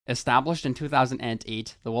Established in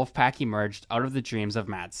 2008, the Wolfpack emerged out of the dreams of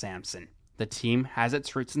Matt Samson. The team has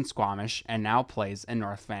its roots in Squamish and now plays in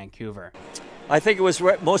North Vancouver. I think it was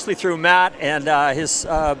mostly through Matt and his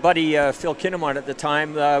buddy Phil Kinnaman at the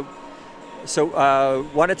time.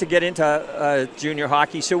 Wanted to get into junior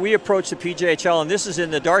hockey, so we approached the PJHL, and this is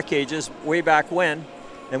in the dark ages, way back when.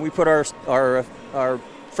 And we put our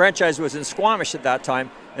franchise was in Squamish at that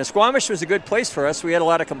time, and Squamish was a good place for us. We had a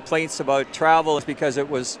lot of complaints about travel because it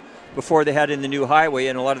was before they had in the new highway,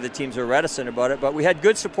 and a lot of the teams were reticent about it. But we had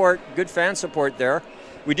good support, good fan support there.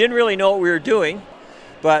 We didn't really know what we were doing,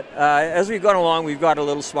 but as we've gone along, we've got a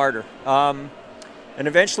little smarter. And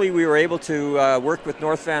eventually we were able to work with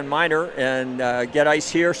North Van Minor and get ice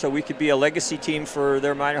here so we could be a legacy team for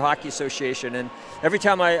their minor hockey association. And every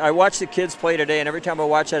time I watch the kids play today, and every time I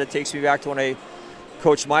watch that, it takes me back to when I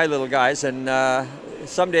coached my little guys. And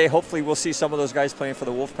someday, hopefully, we'll see some of those guys playing for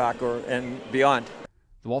the Wolfpack and beyond.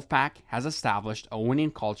 The Wolfpack has established a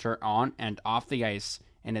winning culture on and off the ice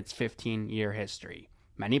in its 15-year history.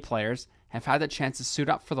 Many players have had the chance to suit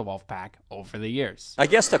up for the Wolfpack over the years. I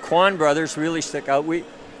guess the Kwan brothers really stick out.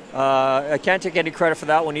 I can't take any credit for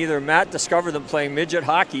that one either. Matt discovered them playing midget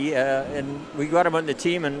hockey, and we got them on the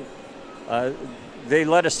team, and they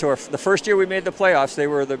led us to the first year we made the playoffs. They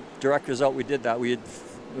were the direct result. We did that. We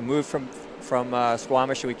moved from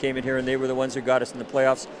Squamish, and we came in here, and they were the ones who got us in the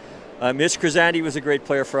playoffs. Mitch Krzandi was a great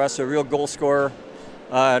player for us, a real goal scorer,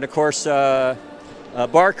 and of course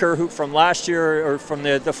Barker, who from last year, or from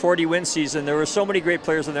the 40-win season, there were so many great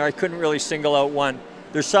players in there, I couldn't really single out one.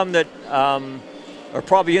 There's some that are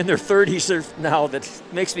probably in their 30s now that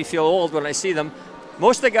makes me feel old when I see them.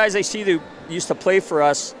 Most of the guys I see that used to play for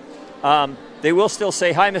us, they will still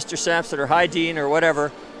say, "Hi, Mr. Sampson," or "Hi, Dean," or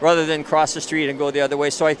whatever, rather than cross the street and go the other way.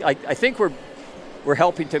 So I think we're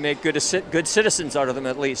helping to make good citizens out of them,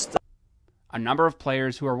 at least. A number of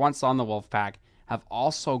players who were once on the Wolfpack have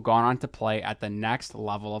also gone on to play at the next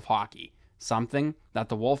level of hockey, something that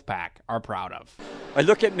the Wolfpack are proud of. I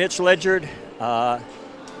look at Mitch Ledgard,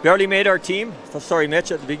 barely made our team. Sorry,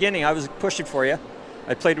 Mitch, at the beginning I was pushing for you.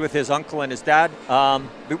 I played with his uncle and his dad.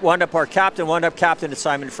 Wound up captain at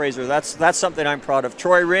Simon Fraser. That's something I'm proud of.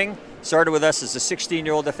 Troy Ring started with us as a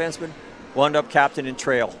 16-year-old defenseman, wound up captain in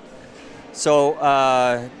Trail.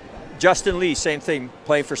 So Justin Lee, same thing,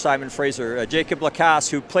 playing for Simon Fraser. Jacob Lacasse,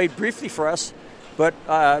 who played briefly for us, but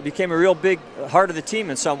became a real big heart of the team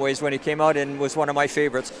in some ways when he came out and was one of my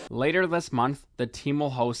favorites. Later this month, the team will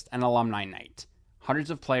host an alumni night. Hundreds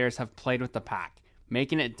of players have played with the Pack,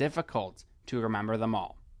 making it difficult to remember them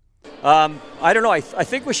all. I don't know. I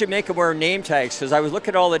think we should make them wear name tags, because I was looking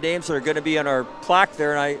at all the names that are going to be on our plaque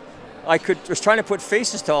there, and I was trying to put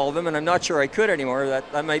faces to all of them, and I'm not sure I could anymore.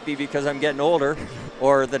 That might be because I'm getting older,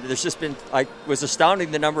 or that there's just been, I was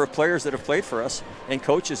astounding the number of players that have played for us and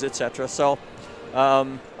coaches, etc. So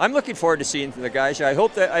I'm looking forward to seeing the guys. I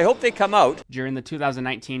hope they come out. During the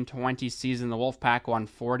 2019-20 season, the Wolfpack won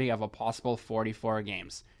 40 of a possible 44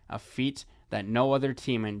 games, a feat that no other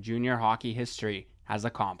team in junior hockey history has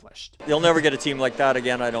accomplished. You'll never get a team like that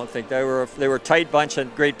again, I don't think. They were a tight bunch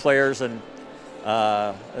and great players, and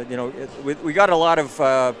we got a lot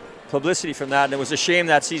of publicity from that, and it was a shame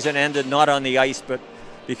that season ended not on the ice, but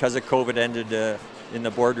because of COVID ended in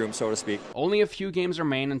the boardroom, so to speak. Only a few games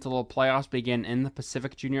remain until the playoffs begin in the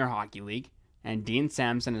Pacific Junior Hockey League, and Dean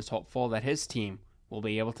Samson is hopeful that his team will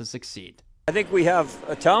be able to succeed. I think we have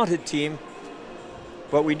a talented team,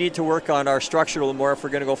 but we need to work on our structure a little more if we're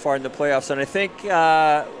going to go far in the playoffs. And I think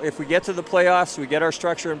if we get to the playoffs, we get our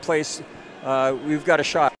structure in place, we've got a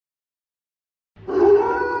shot.